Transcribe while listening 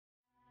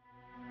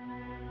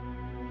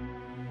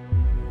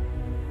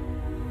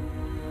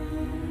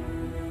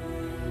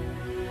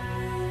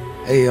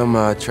Hey, I'm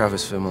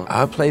Travis Fimmel.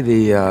 I play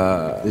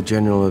the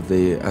general of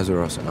the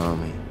Azeroth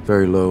army,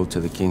 very loyal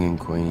to the king and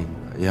queen.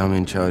 Yeah, I'm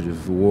in charge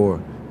of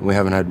war. We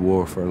haven't had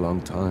war for a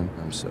long time,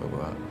 so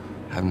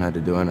haven't had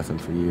to do anything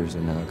for years,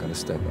 and now I've got to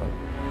step up.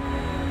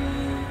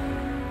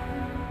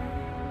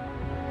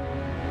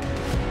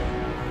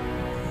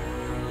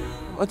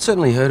 I'd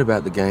certainly heard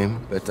about the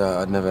game, but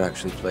I'd never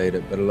actually played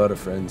it. But a lot of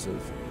friends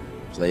have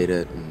played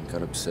it and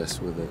got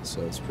obsessed with it,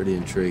 so it's pretty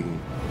intriguing.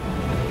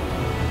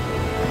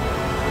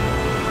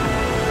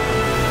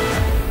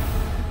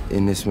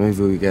 In this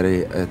movie, we get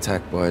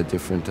attacked by a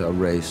different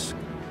race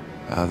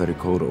that are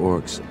called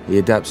orcs. He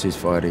adapts his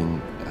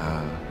fighting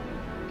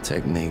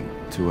technique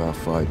to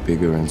fight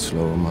bigger and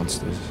slower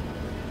monsters,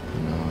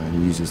 and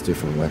he uses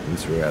different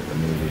weapons throughout the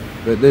movie.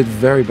 But they're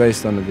very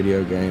based on the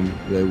video game,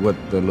 the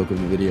look of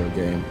the video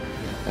game,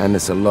 and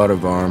it's a lot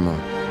of armor.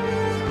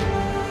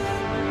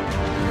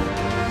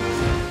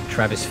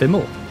 Travis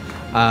Fimmel.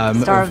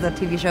 Star of the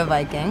TV show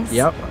Vikings.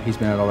 Yep, he's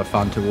been a lot of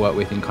fun to work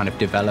with in kind of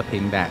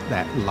developing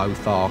that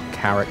Lothar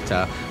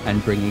character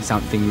and bringing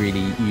something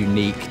really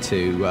unique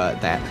to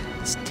that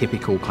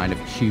typical kind of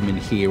human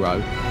hero.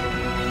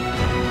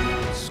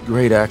 There's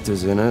great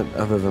actors in it,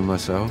 other than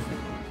myself,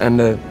 and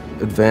the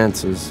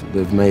advances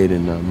they've made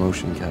in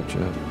motion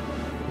capture,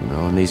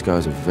 and these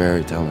guys are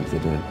very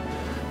talented.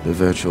 The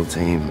virtual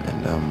team,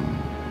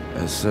 and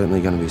it's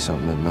certainly going to be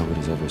something that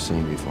nobody's ever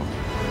seen before.